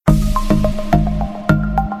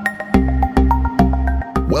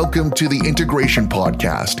Welcome to the Integration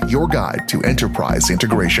Podcast, your guide to enterprise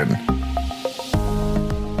integration.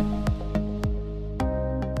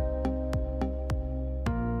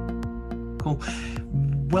 Cool.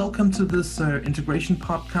 Welcome to this Integration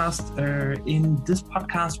Podcast. In this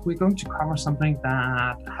podcast, we're going to cover something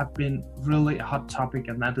that have been really a hot topic,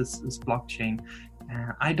 and that is blockchain.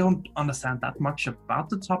 I don't understand that much about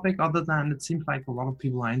the topic, other than it seems like a lot of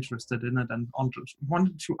people are interested in it and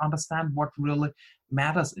wanted to understand what really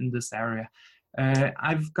matters in this area.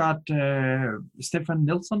 I've got Stefan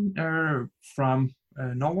Nilsson from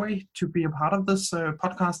Norway to be a part of this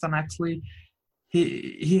podcast, and actually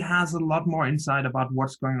he has a lot more insight about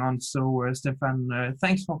what's going on. So Stefan,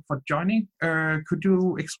 thanks for joining. Could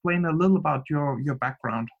you explain a little about your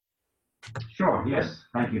background? Sure, yes.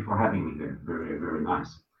 Thank you for having me here. Very, very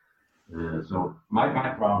nice. So my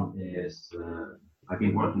background is, I've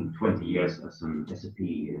been working 20 years as an SAP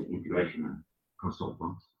integration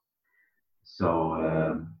consultant.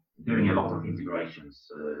 So doing a lot of integrations,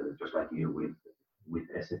 just like you, with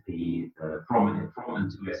SAP, from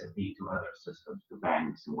and to SAP to other systems, to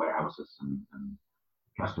banks and warehouses and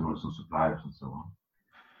customers and suppliers and so on.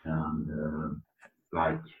 And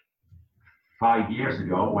like 5 years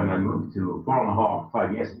ago, when I moved to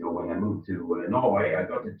 5 years ago, when I moved to Norway, I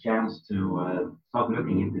got a chance to start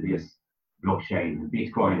looking into this blockchain,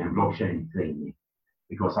 Bitcoin and blockchain thing,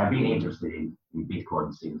 because I've been interested in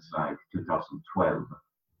Bitcoin since like 2012,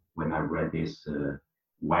 when I read this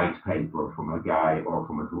white paper from a guy or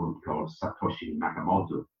from a group called Satoshi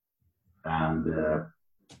Nakamoto. And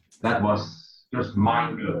that was just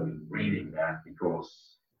mind-blowing reading that,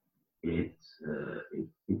 because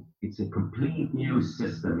it's a complete new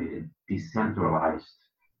system, a decentralized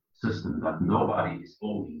system that nobody is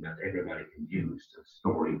owning, that everybody can use to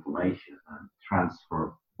store information and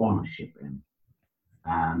transfer ownership in.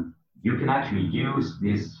 And you can actually use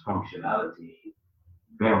this functionality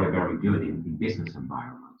very, very good in business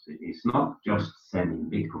environments. It's not just sending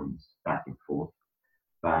bitcoins back and forth,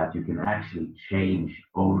 but you can actually change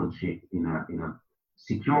ownership in a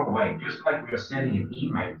secure way. Just like we are sending an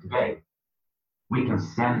email today, we can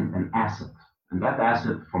send an asset, and that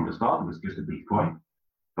asset from the start was just a Bitcoin,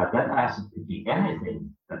 but that asset could be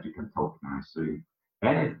anything that you can tokenize. So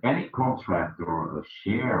any contract or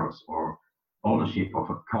shares or ownership of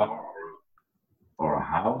a car or a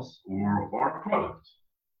house or a product.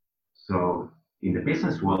 So in the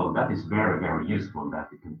business world, that is very, very useful, that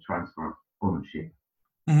you can transfer ownership.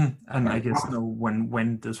 Mm-hmm. And I guess know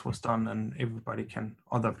when this was done, and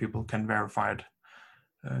other people can verify it.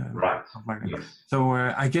 Right. Like yes. So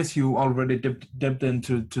I guess you already dipped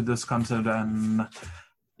into this concept, and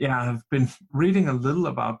I've been reading a little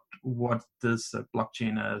about what this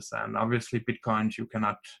blockchain is, and obviously Bitcoins you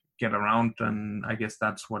cannot get around, and I guess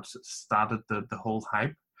that's what started the whole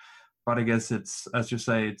hype. But I guess it's, as you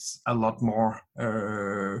say, it's a lot more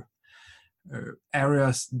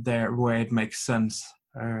areas there where it makes sense.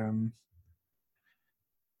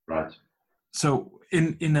 Right. So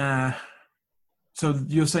so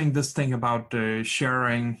you're saying this thing about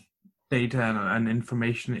sharing data and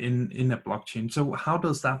information in a blockchain. So how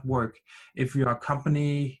does that work? If you're a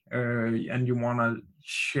company and you want to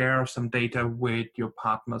share some data with your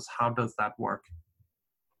partners, how does that work?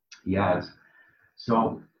 Yes.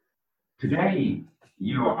 So today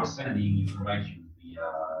you are sending information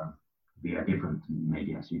via different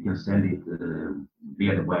media. So you can send it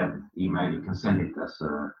via the web, email. You can send it as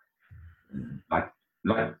like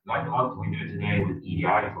what we do today with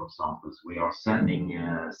EDI, for example. We are sending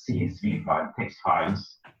CSV text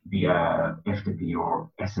files via FTP or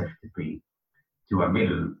SFTP to a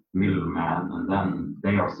middleman, and then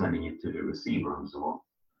they are sending it to the receiver and so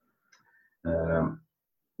on.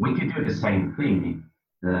 We could do the same thing,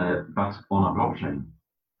 but on a blockchain,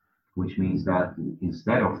 which means that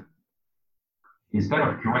instead of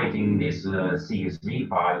creating this CSV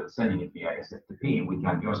file, sending it via SFTP, we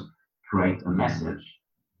can just create a message,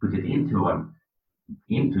 put it into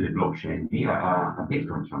the blockchain via a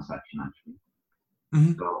Bitcoin transaction, actually.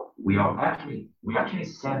 Mm-hmm. So we are actually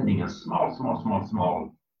sending a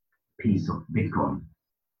small piece of Bitcoin,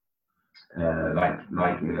 like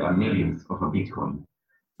a millionth of a Bitcoin.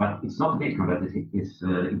 But it's not Bitcoin that is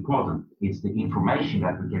important. It's the information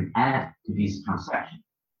that we can add to this transaction.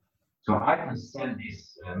 So I can send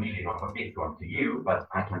this million of a Bitcoin to you, but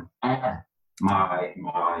I can add my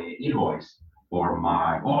invoice or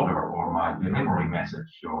my order or my delivery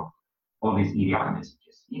message or all these EDI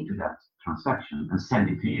messages into that transaction and send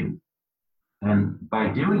it to you. And by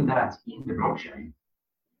doing that in the blockchain,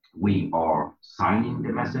 we are signing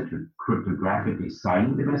the message, cryptographically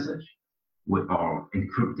signing the message. We are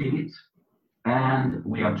encrypting it, and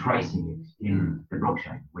we are tracing it in the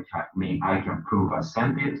blockchain, which I can prove I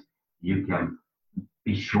sent it. You can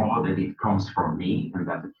be sure that it comes from me and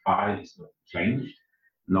that the file is not changed.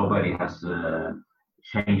 Nobody has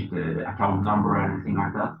changed the account number or anything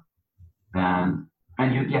like that.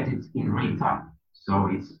 And you get it in real time. So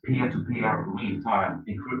it's peer-to-peer, real-time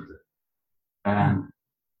encrypted. And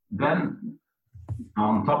then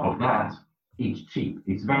on top of that, it's cheap.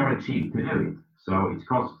 It's very cheap to do it. So it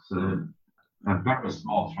costs a very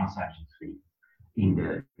small transaction fee in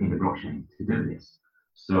the blockchain to do this.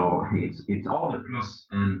 So it's all the plus,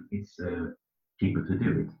 and it's cheaper to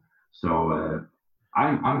do it. So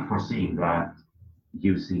I'm foreseeing that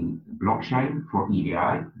using blockchain for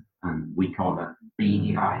EDI, and we call that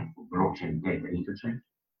BDI, blockchain data interchange.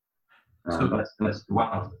 So that's one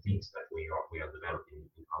of the things that we are developing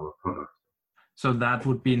in our product. So that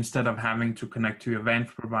would be, instead of having to connect to your WAN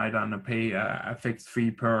provider and pay a fixed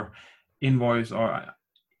fee per invoice or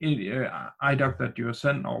IDOC that you're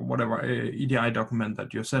sending, or whatever EDI document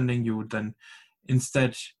that you're sending, you would then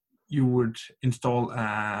instead install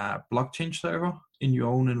a blockchain server in your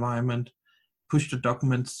own environment, push the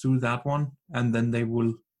documents through that one, and then they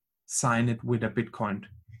will sign it with a Bitcoin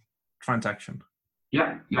transaction.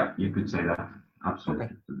 Yeah, you could say that. Absolutely.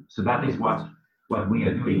 Okay. So that is what we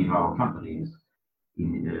are doing in our company is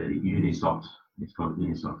in Unisoft. It's called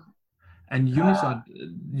Unisoft. And Unisoft,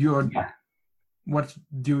 what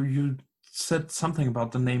do you said something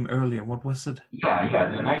about the name earlier? What was it? Yeah.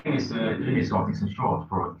 The name is Unisoft. It's a short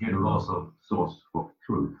for Universal Source of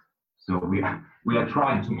Truth. So we are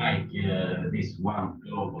trying to make this one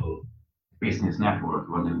global business network,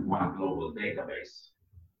 one global database.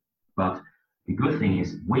 But the good thing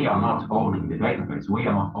is we are not owning the database. We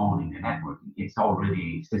are not owning the network. It's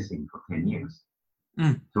already existing for 10 years.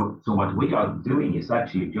 So what we are doing is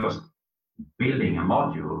actually just building a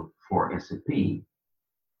module for SAP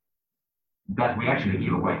that we actually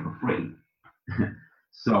give away for free.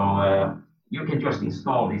 So you can just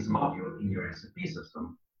install this module in your SAP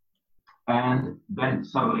system, and then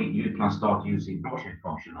suddenly you can start using blockchain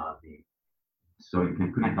functionality. So you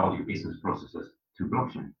can connect all your business processes to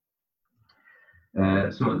blockchain.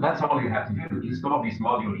 So that's all you have to do. Install this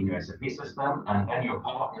module in your SAP system, and then your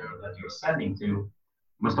partner that you're sending to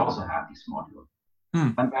must also have this module.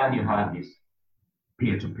 And then you have this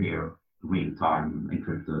peer-to-peer, real-time,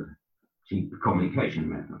 encrypted, cheap communication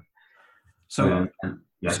method. So,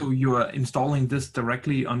 so you are installing this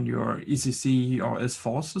directly on your ECC or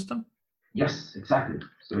S4 system? Yes, exactly.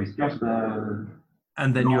 So it's just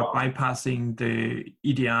and then you're bypassing the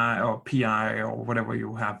EDI or PI or whatever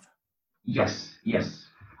you have. Yes.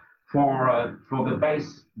 For the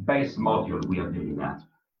base module, we are doing that.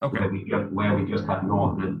 Okay. Where we just have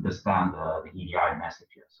the standard EDI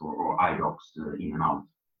messages or IDOCs in and out.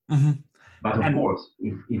 Mm-hmm. But of course,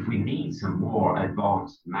 if we need some more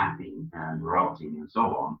advanced mapping and routing and so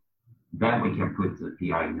on, then we can put the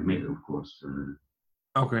PI in the middle, of course.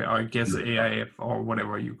 Okay, I guess AIF or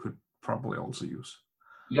whatever you could probably also use.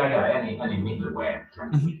 Yeah, any middleware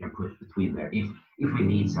we can put between there if we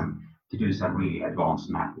need to do some really advanced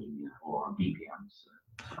mapping or VPNs.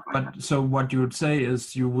 But so what you would say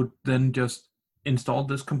is you would then just install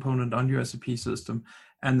this component on your SAP system,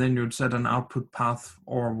 and then you'd set an output path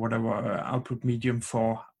or whatever output medium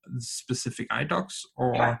for specific IDOCs,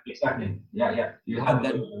 or yeah, exactly. Yeah. And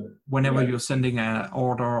then whenever you're sending an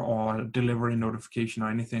order or delivery notification or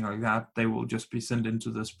anything like that, they will just be sent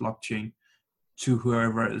into this blockchain to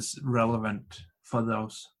whoever is relevant for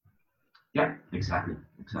those. Yeah, exactly.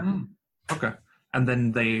 Okay. And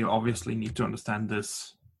then they obviously need to understand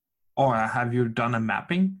this. Or have you done a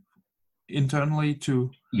mapping internally to?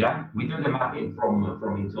 Yeah, we do the mapping from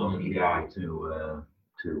internal EDI to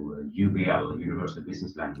UBL, Universal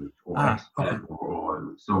Business Language, or XML.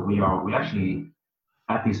 Okay. So we actually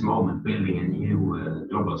at this moment building a new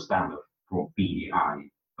global standard for BDI,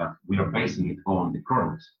 but we are basing it on the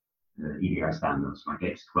current EDI standards like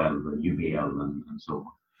X12, UBL, and so on.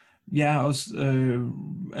 Yeah, I was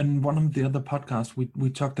in one of the other podcasts, we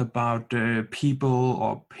talked about people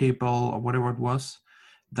or whatever it was.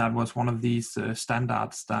 That was one of these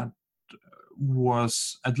standards that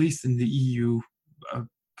was, at least in the EU,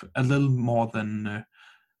 a little more than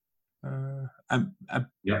a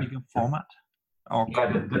bigger format.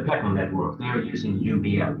 The PEPL network, they are using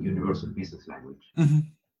UBL, Universal Business Language. Mm-hmm.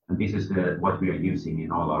 And this is what we are using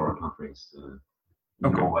in all our countries.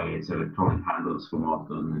 In Norway, it's electronic handles for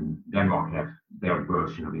Norton, and Denmark have their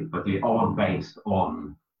version of it, but they're all based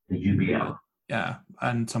on the UBL. Yeah,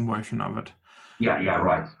 and some version of it. Yeah,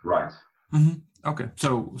 right. Mm-hmm. Okay,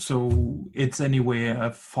 so it's anyway a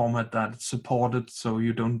format that's supported, so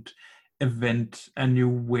you don't invent a new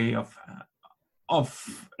way of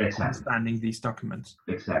Exactly. understanding these documents.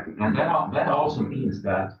 Exactly. And that also means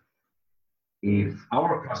that if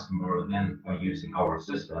our customer then are using our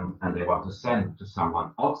system and they want to send to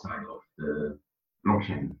someone outside of the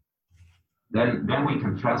blockchain, then we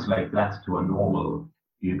can translate that to a normal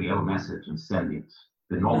UBL message and send it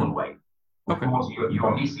the normal way. Of course,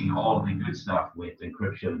 you're missing all the good stuff with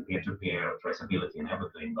encryption, peer-to-peer, traceability, and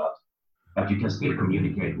everything, but you can still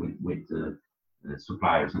communicate with the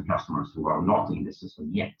suppliers and customers who are not in the system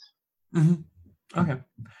yet. Mm-hmm. Okay,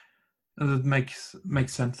 that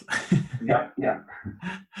makes sense. Yeah.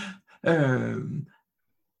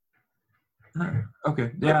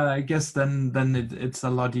 Okay, yeah, I guess then it's a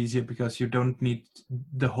lot easier because you don't need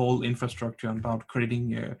the whole infrastructure about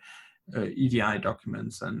creating EDI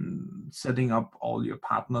documents and setting up all your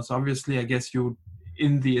partners. Obviously, I guess you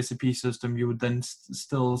in the SAP system you would then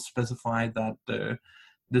still specify that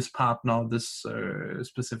this partner, this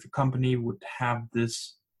specific company would have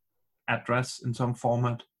this address in some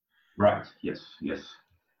format. Right. Yes.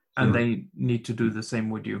 And they need to do the same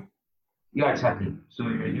with you. Yeah, exactly. So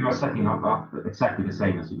you are setting up exactly the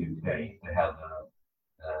same as you do today. They have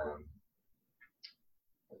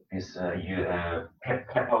this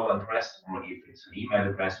PayPal address, or if it's an email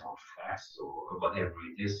address or fax or whatever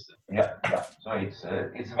it is. Yeah. So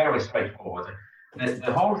it's very straightforward.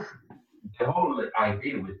 The whole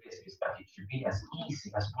idea with this is that it should be as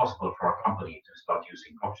easy as possible for a company to start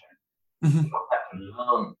using blockchain. Mm-hmm. You don't have to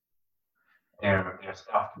learn their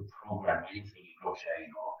stuff to program anything in blockchain,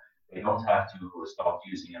 or they don't have to start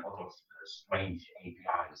using a lot of strange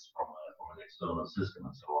APIs from an external system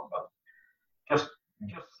and so on. But just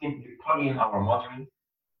simply plug in our module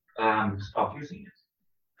and start using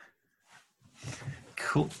it.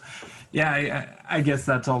 Cool. Yeah, I guess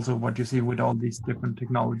that's also what you see with all these different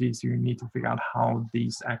technologies. You need to figure out how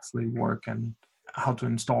these actually work and how to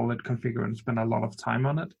install it, configure, and spend a lot of time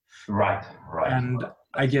on it. Right. And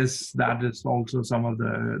I guess that is also some of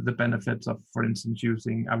the benefits of, for instance,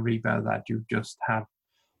 using Ariba, that you just have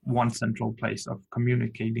one central place of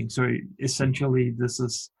communicating. So essentially, this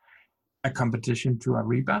is a competition to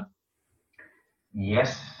Ariba.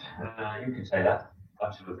 Yes, you can say that.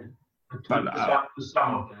 Absolutely. But to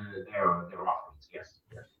some of their offerings, yes.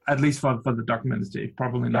 At least for the document stage,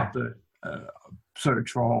 probably not the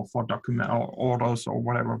search for document or orders or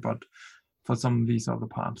whatever, but for some of these other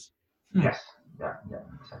parts. Yes, yeah,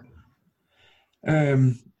 exactly.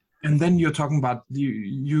 And then you're talking about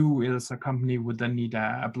you as a company would then need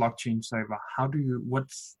a blockchain server. How do you?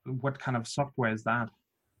 What kind of software is that?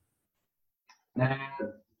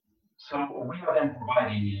 So we are then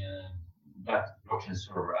providing that blockchain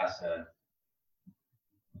server as a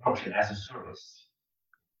blockchain as a service.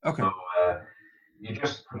 Okay. So you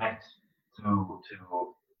just connect to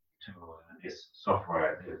this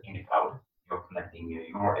software in the cloud. You're connecting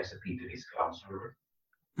your SAP to this cloud server.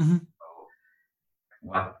 Mm-hmm. So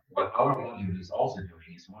what our module is also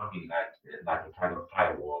doing is working like a kind of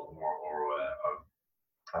firewall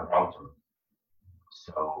or a router.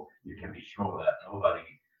 So you can be sure that nobody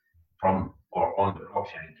from or on the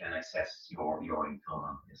blockchain can access your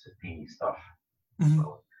internal SAP stuff. Mm-hmm.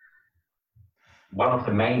 So one of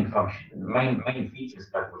the main features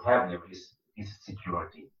that we have there is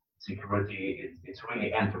security. Security, it's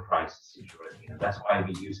really enterprise security, and that's why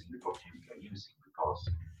we're using the blockchain we are using, because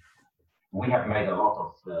we have made a lot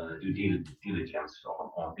of due diligence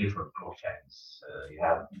on different blockchains. You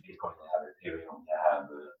have Bitcoin, you have Ethereum, you have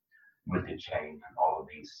multi-chain, and all of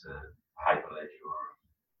these Hyperledger,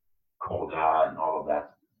 Corda, and all of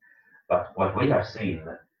that. But what we have seen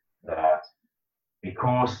that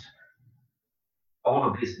because all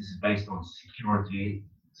of this is based on security,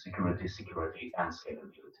 and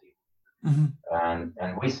scalability. Mm-hmm.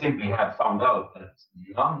 And we simply have found out that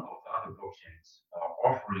none of the other blockchains are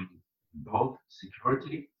offering both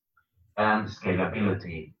security and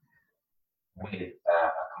scalability with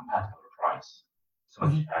a compatible price,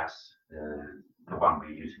 such as the one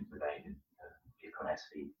we're using today, the Bitcoin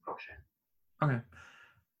SV blockchain. Okay.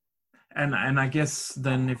 And I guess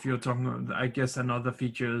then if you're talking, I guess another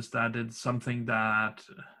feature is that it's something that,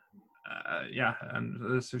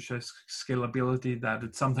 and such as scalability, that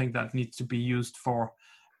it's something that needs to be used for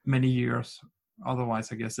many years.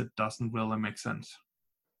 Otherwise, I guess it doesn't really make sense.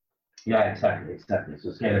 Yeah, exactly. So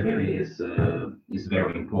scalability is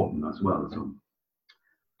very important as well. So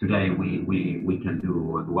today we can do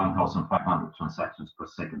 1,500 transactions per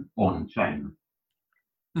second on chain.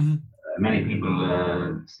 Mm-hmm. Many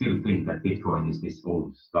people still think that Bitcoin is this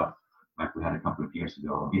old stuff like we had a couple of years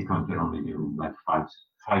ago. Bitcoin can only do like five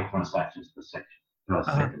transactions per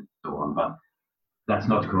second, so on. That's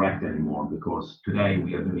not correct anymore, because today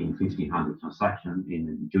we are doing 1,500 transactions.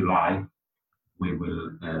 In July, we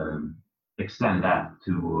will extend that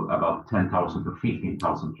to about 10,000 to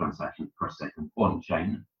 15,000 transactions per second on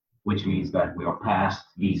chain, which means that we are past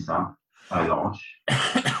Visa by large.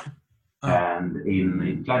 And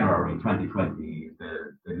in January 2020,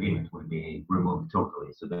 the limit will be removed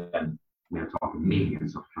totally. So then we are talking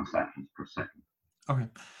millions of transactions per second. Okay.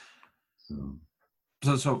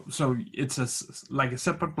 So it's like a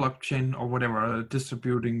separate blockchain or whatever, a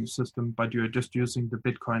distributing system, but you're just using the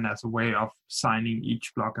Bitcoin as a way of signing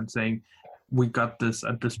each block and saying, we got this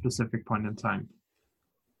at this specific point in time.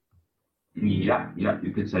 Yeah,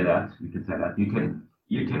 you could say that.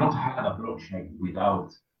 You cannot have a blockchain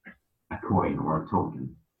without a coin or a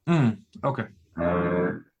token. Okay.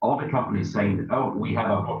 All the companies saying, oh, we have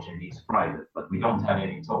a blockchain, it's private, but we don't have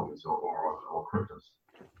any tokens or cryptos.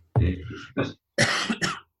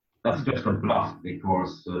 That's just a bluff,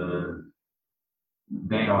 because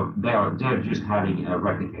they're just having a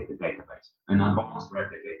replicated database, an advanced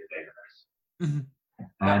replicated database. Mm-hmm.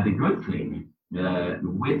 And the good thing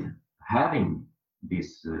with having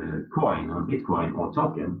this coin or Bitcoin or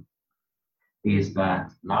token is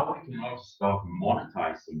that now we can also start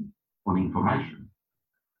monetizing on information,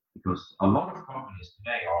 because a lot of companies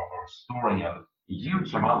today are storing a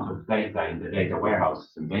huge amount of data in the data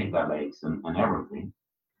warehouses and data lakes and everything,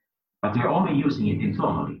 but they're only using it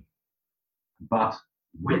internally. But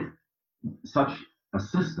with such a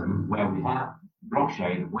system where we have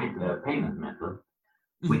blockchain with a payment method,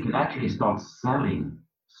 we can actually start selling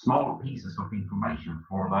small pieces of information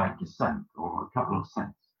for like a cent or a couple of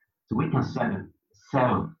cents. So we can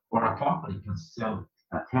sell, or a company can sell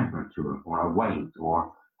a temperature or a weight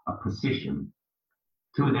or a position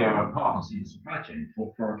to their partners in the supply chain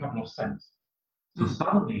for a couple of cents. So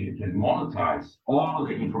suddenly you can monetize all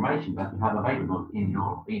the information that you have available in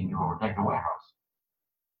your data warehouse.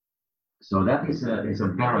 So that is a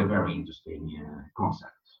very, very interesting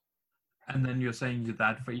concept. And then you're saying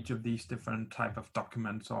that for each of these different type of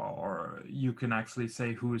documents, or you can actually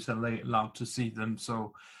say who is allowed to see them.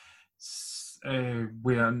 So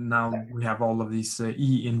we have all of these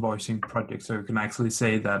e-invoicing projects. So you can actually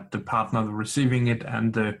say that the partner receiving it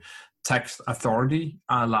and the tax authority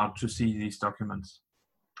are allowed to see these documents.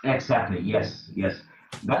 Exactly. Yes.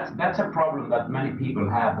 That's a problem that many people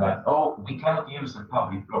have, that, oh, we cannot use the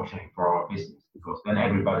public blockchain for our business because then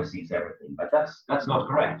everybody sees everything. But that's not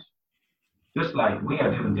correct. Just like we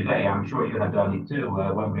are doing today, I'm sure you have done it too,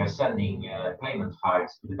 when we are sending payment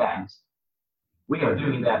files to the banks. We are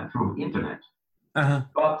doing that through internet,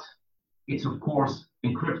 but it's of course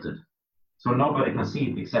encrypted, so nobody can see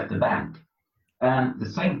it except the bank. And the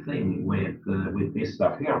same thing with this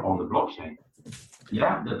stuff here on the blockchain.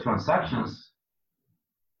 Yeah, the transactions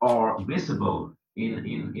are visible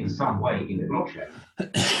in some way in the blockchain.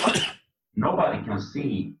 Nobody can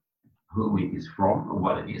see who it is from or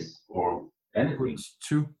what it is or anything. It's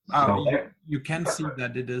true. You can see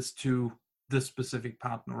that it is to this specific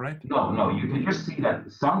partner, right? No, you can just see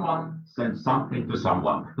that someone sent something to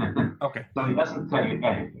someone. Okay. So it doesn't tell you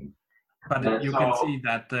anything. But you can see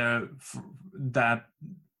that that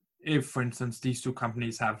if, for instance, these two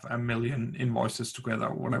companies have 1 million invoices together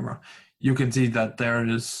or whatever, you can see that there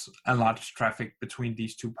is a large traffic between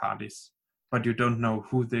these two parties, but you don't know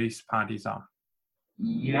who these parties are.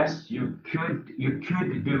 Yes, you could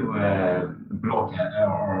do block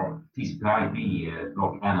or TCP/IP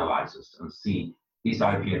block analysis and see these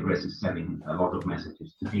IP addresses sending a lot of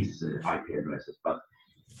messages to these IP addresses, but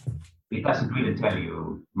it doesn't really tell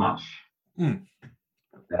you much. And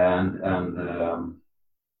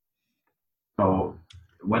so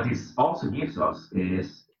what this also gives us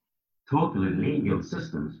is totally legal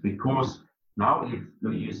systems, because now if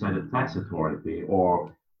you send a tax authority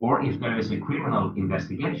or if there is a criminal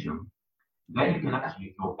investigation, then you can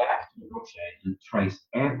actually go back to the blockchain and trace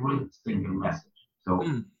every single message. So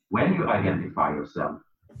when you identify yourself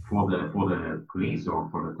for the police or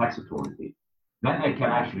for the tax authority, then they can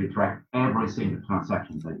actually track every single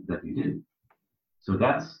transaction that you do. So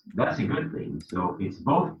that's a good thing. So it's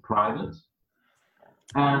both private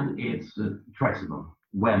and it's traceable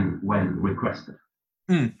when requested.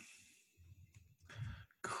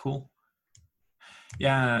 Cool.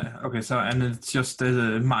 Yeah, okay, so, and it's just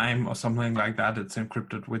a MIME or something like that, it's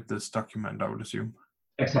encrypted with this document, I would assume.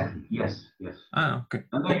 Exactly, yes. Okay.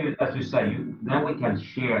 And then, as you say, then we can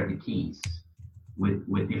share the keys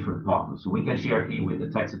with different partners. So we can share a key with the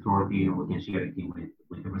tax authority, or we can share a key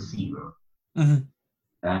with the receiver. And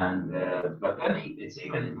but then it's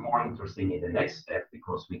even more interesting in the next step,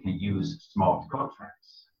 because we can use smart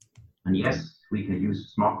contracts. And yes, we can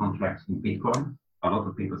use smart contracts in Bitcoin. A lot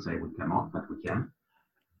of people say we cannot, but we can.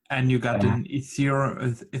 And you got in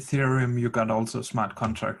Ethereum, you got also smart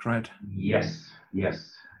contract, right? Yes.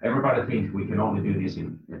 Everybody thinks we can only do this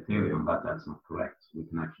in Ethereum, but that's not correct. We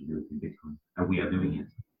can actually do it in Bitcoin, and we are doing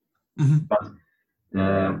it. Mm-hmm. But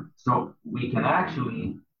so we can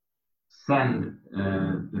actually send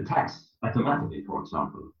the tax automatically, for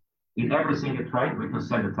example. In every single trade, we can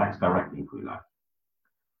send the tax directly if we like.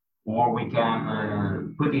 Or we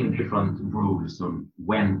can put in different rules on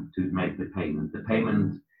when to make the payment. The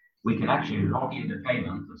payment, we can actually log in the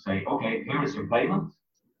payment and say, okay, here is your payment,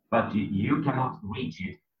 but you cannot reach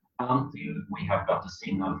it until we have got a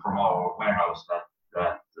signal from our warehouse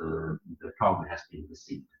that the cargo has been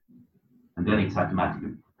received. And then it's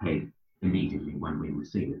automatically paid immediately when we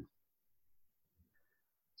receive it.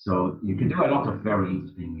 So you can do a lot of very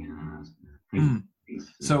interesting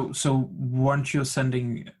things. So once you're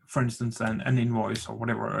sending, for instance, an invoice or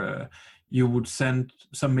whatever, you would send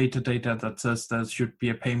some metadata that says there should be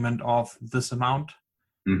a payment of this amount.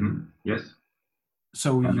 Mm-hmm. Yes.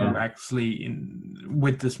 So you actually,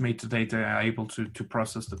 with this metadata, are able to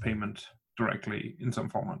process the payment directly in some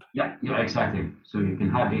format. Yeah, exactly. So you can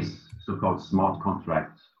have this so-called smart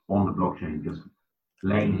contract on the blockchain, just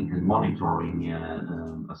laying and monitoring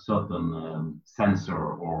a certain sensor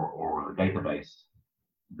or a database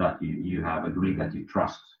that you have agreed that you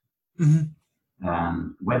trust. Mm-hmm.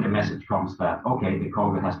 And when the message comes that, okay, the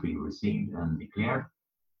cargo has been received and declared,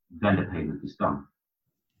 then the payment is done.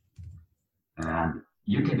 And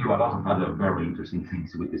you can do a lot of other very interesting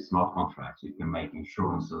things with the smart contracts. You can make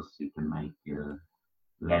insurances, you can make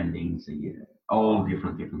lendings, all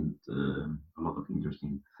different, a lot of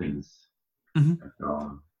interesting things that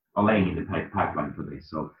are laying in the pipeline for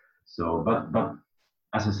this. But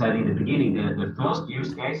as I said in the beginning, the first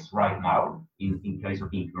use case right now, in case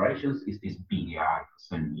of integrations, is this BDI,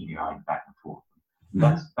 sending EDI back and forth.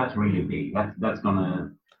 That's really big. That's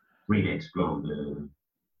gonna really explode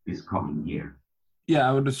this coming year. Yeah,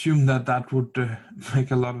 I would assume that would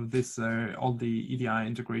make a lot of this, all the EDI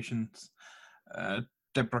integrations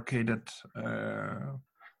deprecated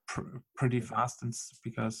pretty fast,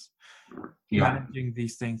 because managing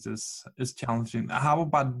these things is challenging. How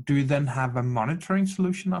about, do you then have a monitoring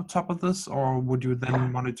solution on top of this, or would you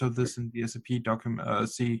then monitor this in the SAP document,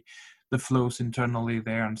 see the flows internally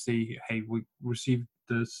there and see, hey, we received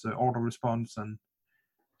this order response? And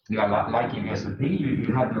yeah, like in SAP,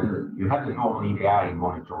 you have the normal EDI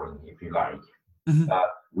monitoring, if you like. Mm-hmm.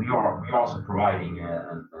 We are also providing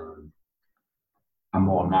a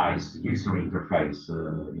more nice user interface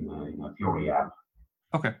in a Fiori app.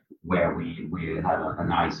 Okay. Where we have a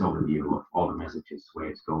nice overview of all the messages, where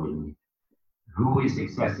it's going, who is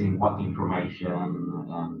accessing what information,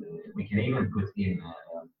 and we can even put in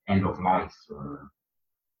end of life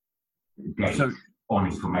date on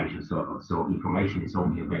information. So information is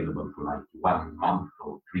only available for like 1 month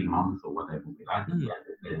or 3 months or whatever we like. Mm-hmm.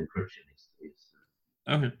 The encryption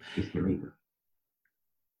is deleted.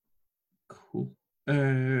 Cool.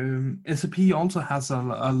 SAP also has a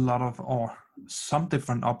lot of, or some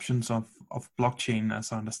different options of blockchain,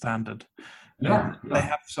 as I understand it. They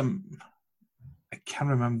have some, I can't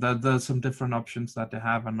remember, there's some different options that they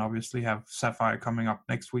have, and obviously have Sapphire coming up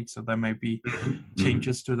next week, so there may be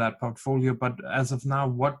changes to that portfolio. But as of now,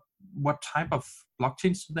 what type of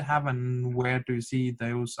blockchains do they have, and where do you see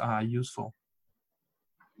those are useful?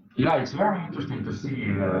 Yeah, it's very interesting to see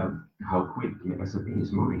how quickly SAP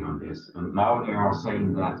is moving on this. And now they are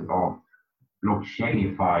saying that they are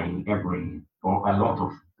blockchainifying a lot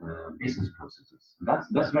of business processes.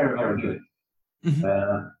 That's very, very good.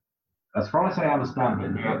 Mm-hmm. As far as I understand,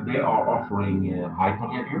 they are offering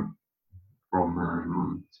Hyperledger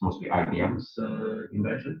from it's mostly IBM's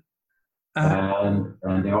invention.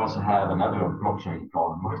 And they also have another blockchain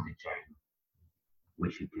called multi-chain,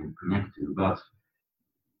 which you can connect to. But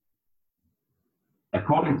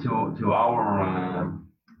according to our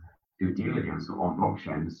due diligence on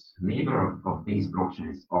blockchains, neither of these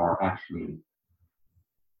blockchains are actually,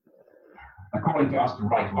 according to us, the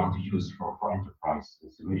right one to use for enterprise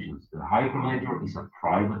solutions. The Hyperledger is a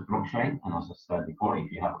private blockchain, and as I said before, if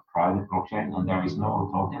you have a private blockchain and there is no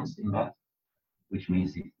tokens in that, which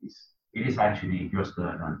means it is actually just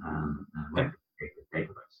a replicated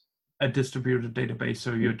database. A distributed database,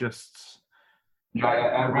 so you're just...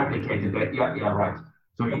 Yeah, a replicated data. Yeah, right.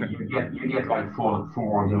 So you get like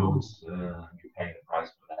four nodes. You pay the price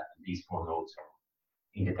for that. And these 4 nodes are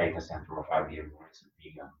in the data center of IBM or SAP.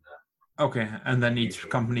 Okay, and then each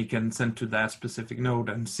company can send to that specific node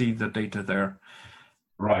and see the data there.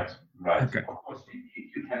 Right. Okay. Of course,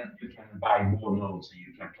 you can buy more nodes, so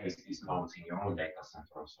you can place these nodes in your own data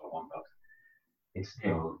center and so on. But it's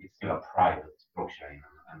still a private blockchain,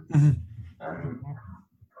 and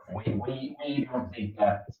we don't think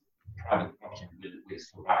that private blockchain will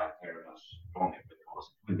survive very much longer, because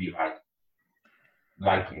it will be like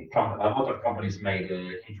a lot of companies made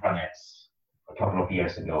intranets a couple of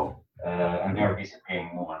years ago, and they're disappearing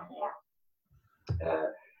more and more.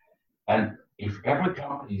 And if every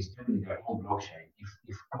company is doing their own blockchain,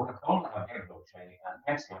 if Coca-Cola have their blockchain and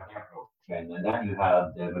Pepsi have their blockchain, and then you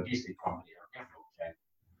have the logistic company have their blockchain,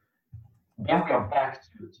 then we are back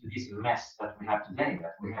to this mess that we have today,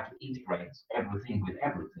 that we have to integrate everything with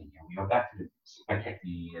everything, and we are back to the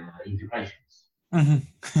spaghetti integrations.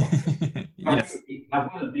 Yes. There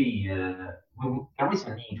will be, there is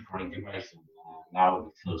a need for integration now in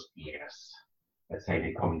the first years, let's say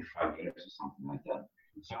the coming 5 years or something like that.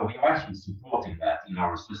 So we are actually supporting that in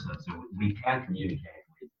our system, so we can communicate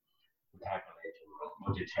with Hyperledger or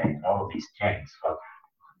Multichain and all of these chains. But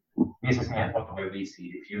this is not the way we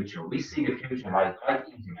see the future. We see the future like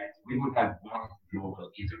internet. We would have one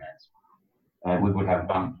global internet. We would have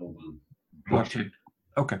one global blockchain.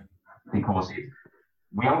 Okay. Because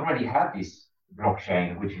we already have this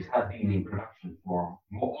blockchain, which has been in production for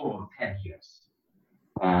over 10 years.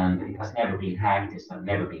 And it has never been hacked, it's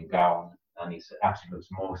never been down, and it's the absolute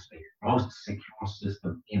most secure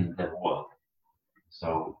system in the world.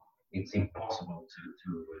 So it's impossible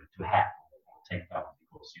to hack or take down,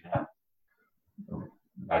 because you have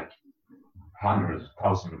like hundreds,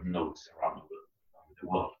 thousands of nodes around the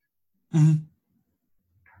world.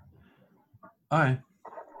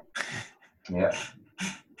 Yeah.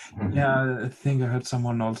 Yeah, I think I heard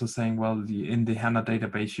someone also saying, well, in the HANA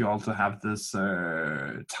database, you also have this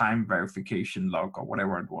time verification log or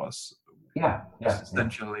whatever it was. Yeah.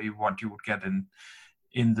 Essentially what you would get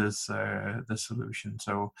in this this solution.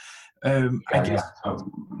 So I guess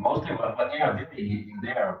so. Mostly what they are doing in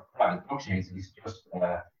their private blockchains is just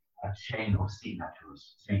a chain of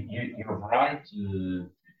signatures. So you write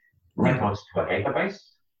records to a database,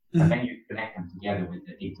 and then you connect them together with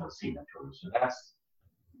the digital signature. So that's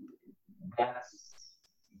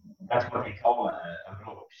what they call a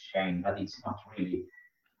blockchain, but it's not really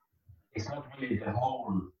the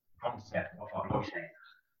whole concept of a blockchain.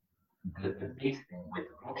 The big thing with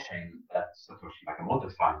the blockchain that Satoshi Nakamoto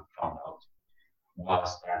found out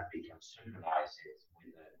was that we can synchronize it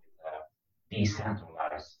with a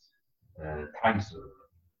decentralized time server.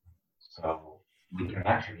 So we can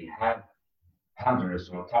actually have hundreds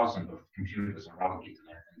or thousands of computers around the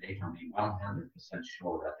internet, and they can be 100%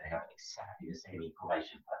 sure that they have exactly the same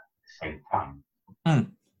information at the same time.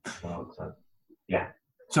 So yeah.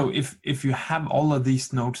 So if you have all of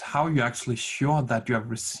these nodes, how are you actually sure that you have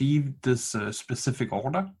received this specific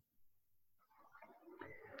order?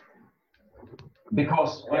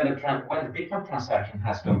 Because when the Bitcoin transaction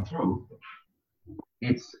has gone through,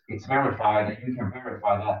 it's verified, and you can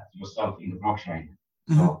verify that yourself in the blockchain.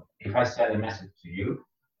 So if I send a message to you,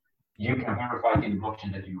 you can verify it in the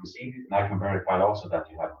blockchain that you received it, and I can verify also that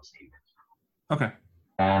you have received it. Okay.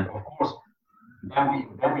 And of course,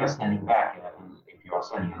 then we are sending back, if you are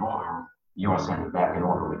sending an order, you are sending back an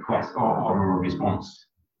order request or order response.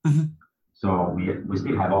 So we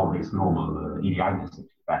still have all these normal EDI messages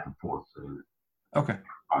back and forth. Okay.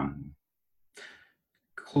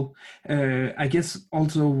 Cool. I guess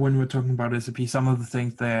also when we're talking about SAP, some of the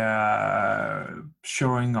things they're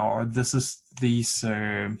showing, or this is these,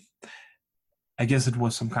 I guess it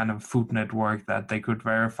was some kind of food network that they could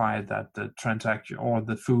verify that the transaction or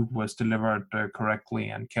the food was delivered correctly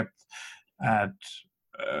and kept at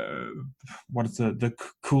what is the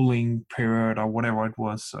cooling period or whatever it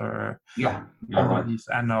was. Yeah.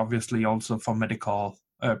 And obviously also for medical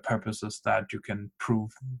purposes, that you can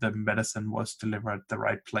prove the medicine was delivered at the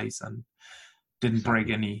right place and didn't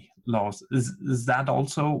break any laws. Is that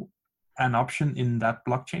also an option in that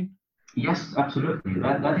blockchain? Yes, absolutely.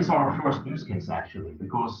 That is our first use case, actually,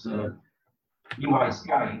 because UI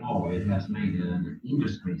Sky in Norway has made an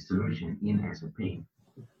industry solution in SAP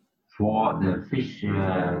for the fish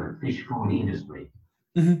food industry.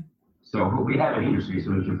 So we have an industry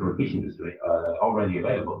solution for the fish industry already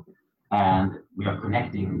available, and we are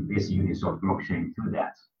connecting this Unisoft blockchain to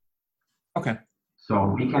that. Okay. So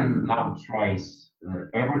we can now trace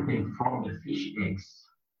everything from the fish eggs.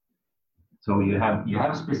 So you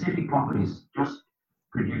have specific companies just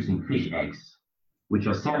producing fish eggs, which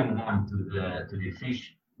are selling them to the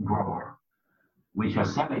fish grower, which are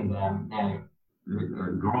selling them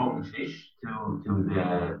grown fish to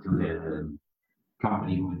the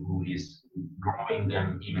company who is growing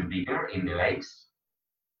them even bigger in the lakes.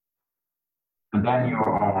 And then you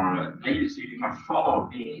can follow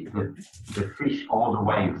the fish all the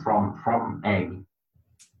way from egg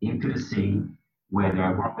into the sea, where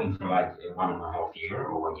they're growing for like 1.5 years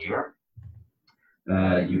or 1 year.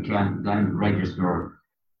 You can then register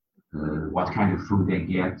what kind of food they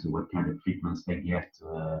get, what kind of treatments they get,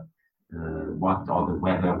 what are the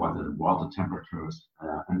weather, what are the water temperatures.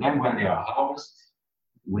 And then when they are harvested,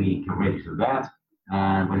 we can register that.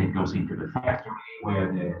 And when it goes into the factory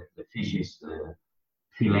where the fish is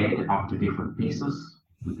filleted up to different pieces,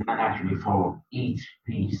 we can actually follow each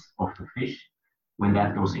piece of the fish when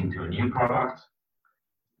that goes into a new product,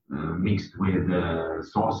 mixed with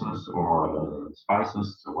sauces or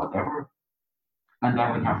spices or whatever. And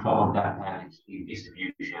then we can follow that package in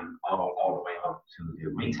distribution all the way up to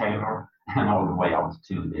the retailer and all the way up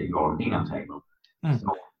to your dinner table.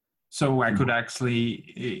 So I could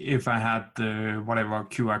actually, if I had the whatever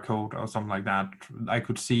QR code or something like that, I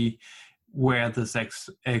could see where this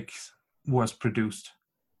egg was produced.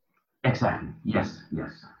 Exactly. Yes.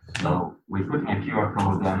 So we put a QR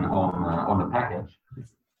code then on the package.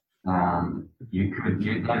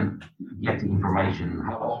 You then get the information.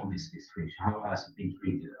 How old is this fish? How has it been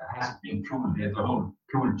treated? Has it been cooled? The whole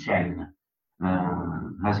cold chain.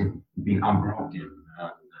 Has it been unbroken?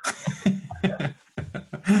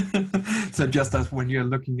 So just as when you're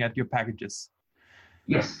looking at your packages.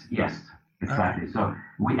 Yes, exactly. So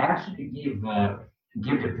we actually give the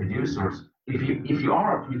producers. If you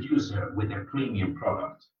are a producer with a premium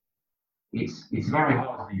product, it's very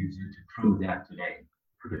hard for you to prove that today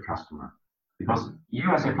to the customer, because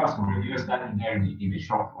you as a customer, you're standing there in the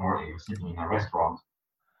shop or you're sitting in a restaurant,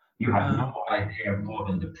 you have no idea more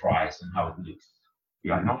than the price and how it looks.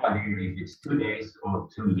 You have no idea if it's 2 days or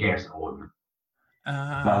 2 years old.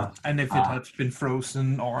 And if it has been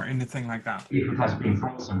frozen or anything like that. If it has been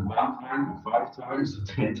frozen 1 time, 5 times,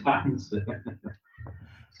 10 times.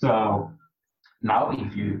 So now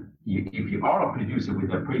if you are a producer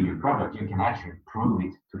with a premium product, you can actually prove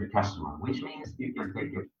it to the customer, which means you can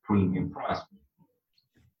take a premium price.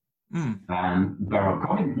 And there are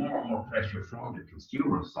coming more and more pressure from the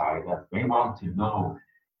consumer side that they want to know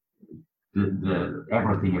the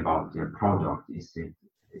everything about their product. Is it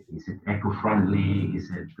eco-friendly?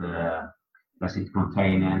 Does it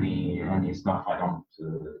contain any stuff I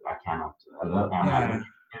cannot do,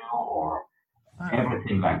 or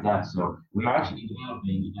everything like that? So we are actually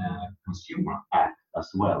developing a consumer app as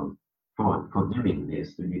well for doing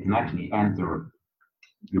this. So you can actually enter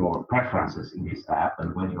your preferences in this app,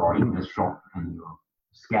 and when you are in the shop and you're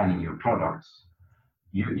scanning your products,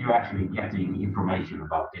 you're actually getting information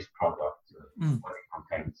about this product, what it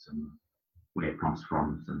contains and where it comes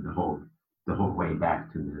from, and the whole way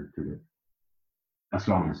back to the as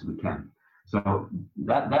long as we can. So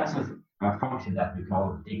that's a function that we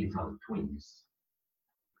call digital twins.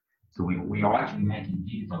 So we are actually making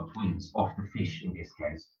digital twins of the fish in this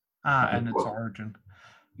case. And its origin.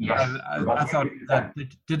 Yes. I thought that the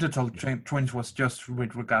digital twins was just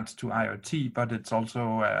with regards to IoT, but it's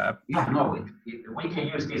also... we can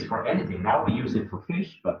use this for anything. Now we use it for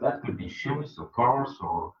fish, but that could be shoes or cars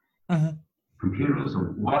or computers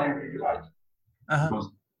or whatever you like. Because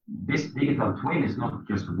this digital twin is not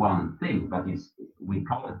just one thing, but we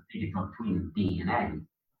call it digital twin DNA,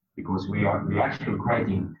 because we're actually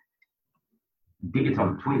creating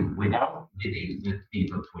digital twin without the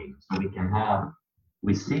digital twin. So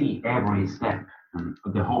we see every step and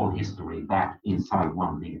the whole history back inside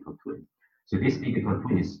one digital twin. So this digital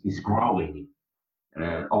twin is growing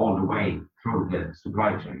all the way through the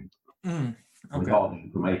supply chain with all the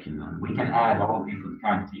information, and we can add all different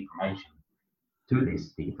kinds of information to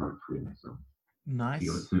this digital twin. So nice.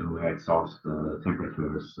 CO2, exhaust,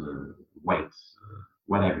 temperatures, weights,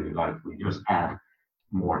 whatever you like. We just add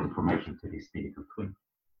more information to this digital twin.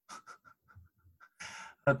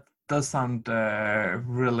 That does sound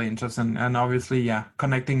really interesting, and obviously,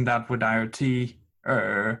 connecting that with IoT,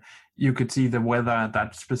 you could see the weather at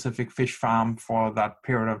that specific fish farm for that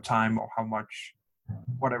period of time, or how much,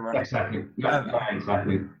 whatever. Exactly.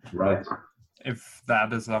 Exactly. Right. If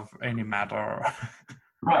that is of any matter.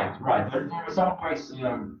 Right.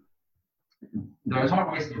 There's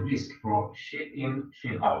always the risk for shit in,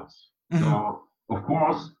 shit out. So of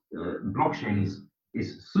course, blockchain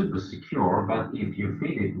is super secure, but if you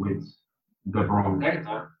feed it with the wrong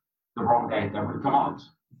data will come out.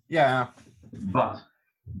 Yeah. But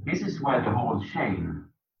this is where the whole chain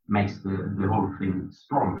makes the whole thing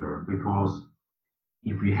stronger, because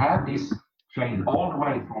if we have this chain all the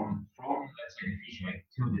way from let's say the fish egg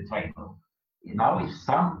to the table, now if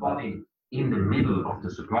somebody in the middle of the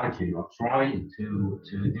supply chain are trying to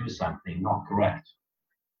do something not correct,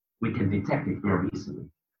 we can detect it very easily.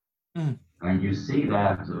 Mm. And you see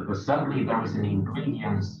that suddenly there is an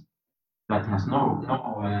ingredient that has no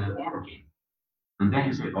origin. And then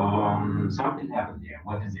you say, something happened here.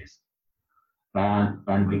 What is this?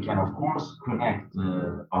 And we can, of course, connect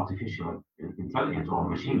artificial intelligence or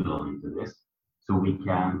machine learning to this. So we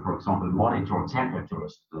can, for example, monitor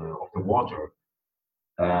temperatures of the water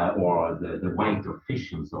or the weight of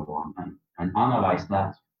fish and so on, and analyze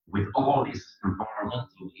that with all this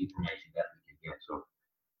environmental information that we can get. So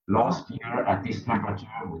last year at this temperature,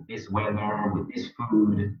 with this weather, with this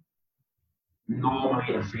food,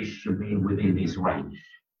 normally a fish should be within this range.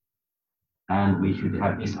 And we should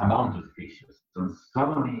have this amount of fishes. So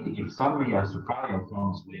if suddenly a supplier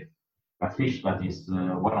comes with a fish that is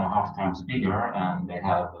 1.5 times bigger and they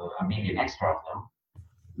have 1 million extra of them,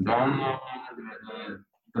 then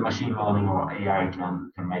the machine learning or AI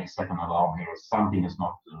can make second alarm here. Something is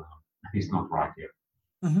not right here.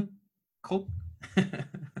 Mm-hmm. Cool.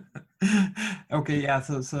 Okay, yeah.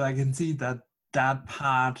 So I can see that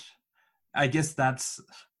part. I guess that's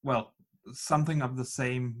something of the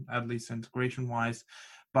same, at least integration-wise,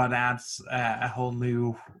 but adds a whole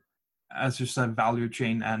new, as you said, value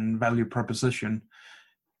chain and value proposition,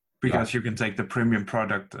 because you can take the premium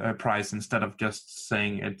product price instead of just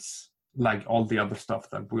saying it's like all the other stuff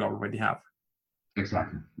that we already have.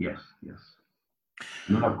 Exactly. Yes.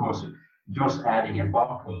 And of course, just adding a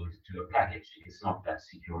barcode to a package is not that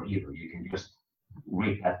secure either. You can just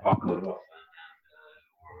read that barcode off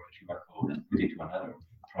or a QR code and put it to another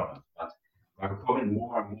product. But we're calling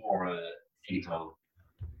more and more digital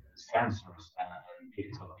sensors and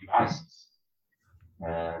digital devices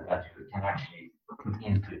that you can actually put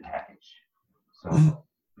into the package. So,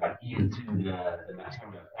 like into the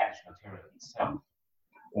material, package material itself,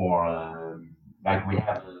 or like we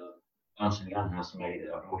have Ernst & Young has made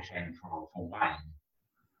a blockchain for wine,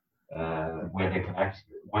 where they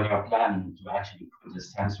are planning to actually put the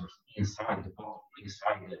sensors inside the bottle,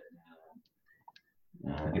 inside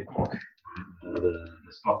the cork, the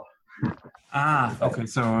stop. Okay.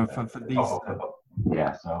 So for these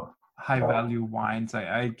high value wines,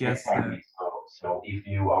 I guess. Exactly. So if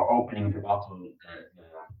you are opening the bottle, the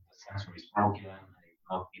sensor is broken,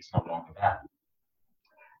 it's no longer valid.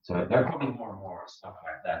 So there are coming more and more stuff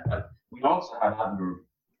like that. But we also have other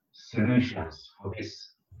solutions for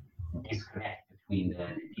this disconnect between the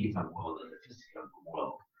digital world and the physical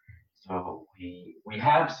world. So we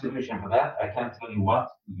have solution for that. I can't tell you what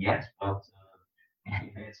yet, but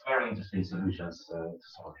it's very interesting solutions to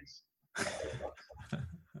solve this.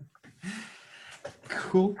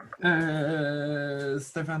 Cool.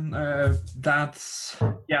 Stefan,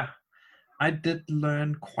 I did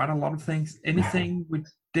learn quite a lot of things. Anything we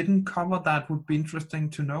didn't cover that would be interesting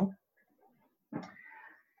to know?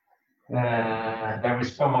 There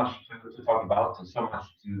is so much to talk about and so much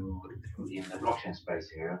to do in the blockchain space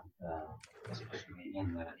here, especially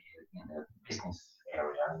in the business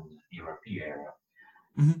area and the ERP area.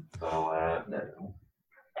 Mm-hmm. So,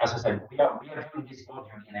 as I said, we are doing this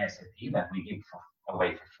module in SAP that we give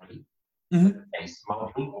away for free. Mm-hmm. Base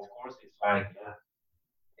module, of course, it's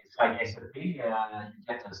like SAP. You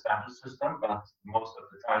get a standard system, but most of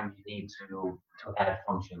the time you need to add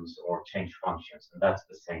functions or change functions, and that's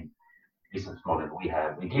the same business model we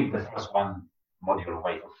have. We give the first one module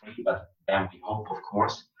away for free, but then we hope, of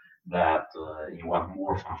course, that you want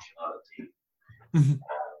more functionality. Mm-hmm.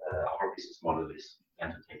 Our business model is then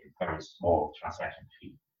to take a very small transaction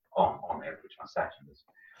fee on every transaction.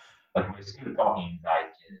 But we're still talking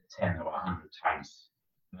like 10 or 100 times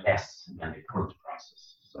less than the current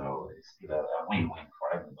prices. So it's still a win-win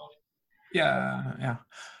for everybody. Yeah.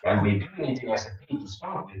 And we're doing it in SAP to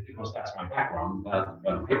start with because that's my background, but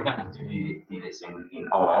we're planning to do this in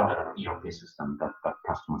our other ERP system that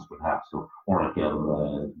customers will have. So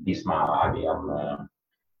Oracle, Visma, IBM,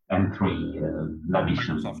 M3,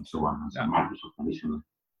 Navision, and so on. So Microsoft Navision.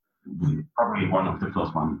 Probably one of the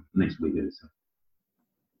first one next week. So.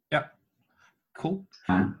 Yeah. Cool.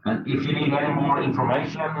 And if you need any more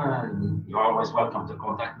information, you're always welcome to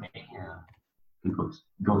contact me. You could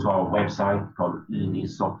go to our website called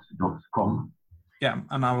unisoft.com. Yeah,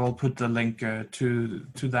 and I will put the link to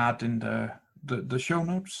that in the show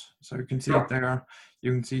notes, so you can see it there.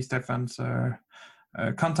 You can see Stefan's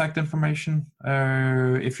contact information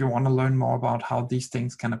if you want to learn more about how these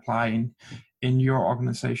things can apply in your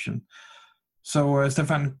organization. So,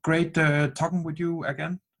 Stefan, great talking with you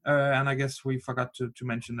again. And I guess we forgot to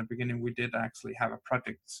mention in the beginning, we did actually have a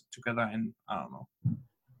project together in,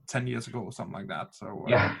 10 years ago or something like that. So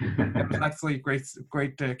it was actually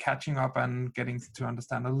great catching up and getting to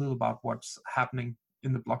understand a little about what's happening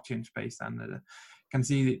in the blockchain space and can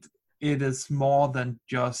see it is more than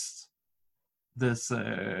just this.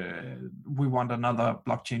 We want another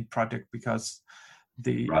blockchain project because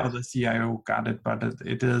the other CIO got it, but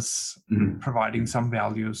it is providing some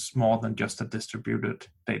values more than just a distributed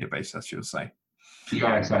database, as you say.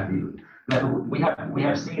 Yeah, exactly. We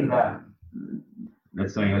have seen that.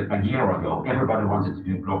 Let's say a year ago, everybody wanted to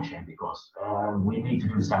do blockchain because we need to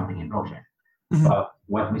do something in blockchain. Mm-hmm. But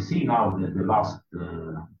what we see now, the last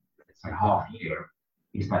let's say half year,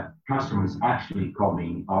 is that customers actually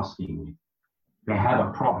coming asking. They have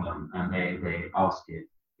a problem and they ask it,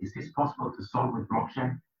 is this possible to solve with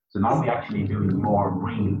blockchain? So now we're actually doing more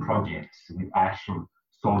real projects with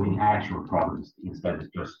solving actual problems instead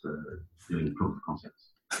of just doing proof of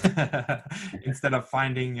concepts. Instead of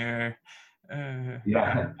finding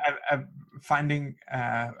finding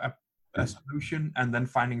a solution and then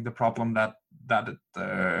finding the problem that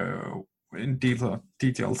in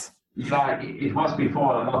details. Yeah, it was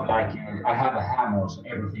before a lot like I have a hammer, so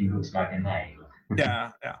everything looks like a nail.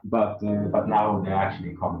 Yeah. But now they're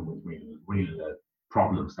actually coming with real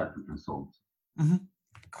problems that we can solve. Mm-hmm.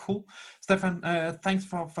 Cool, Stefan. Thanks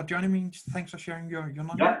for joining me. Thanks for sharing your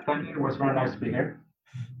knowledge. Yeah, thank you. It was very nice to be here.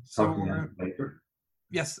 So later.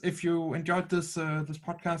 Yes, if you enjoyed this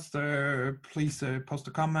podcast, please post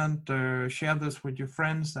a comment, share this with your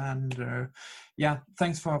friends, and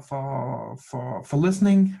thanks for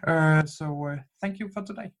listening. So thank you for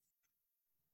today.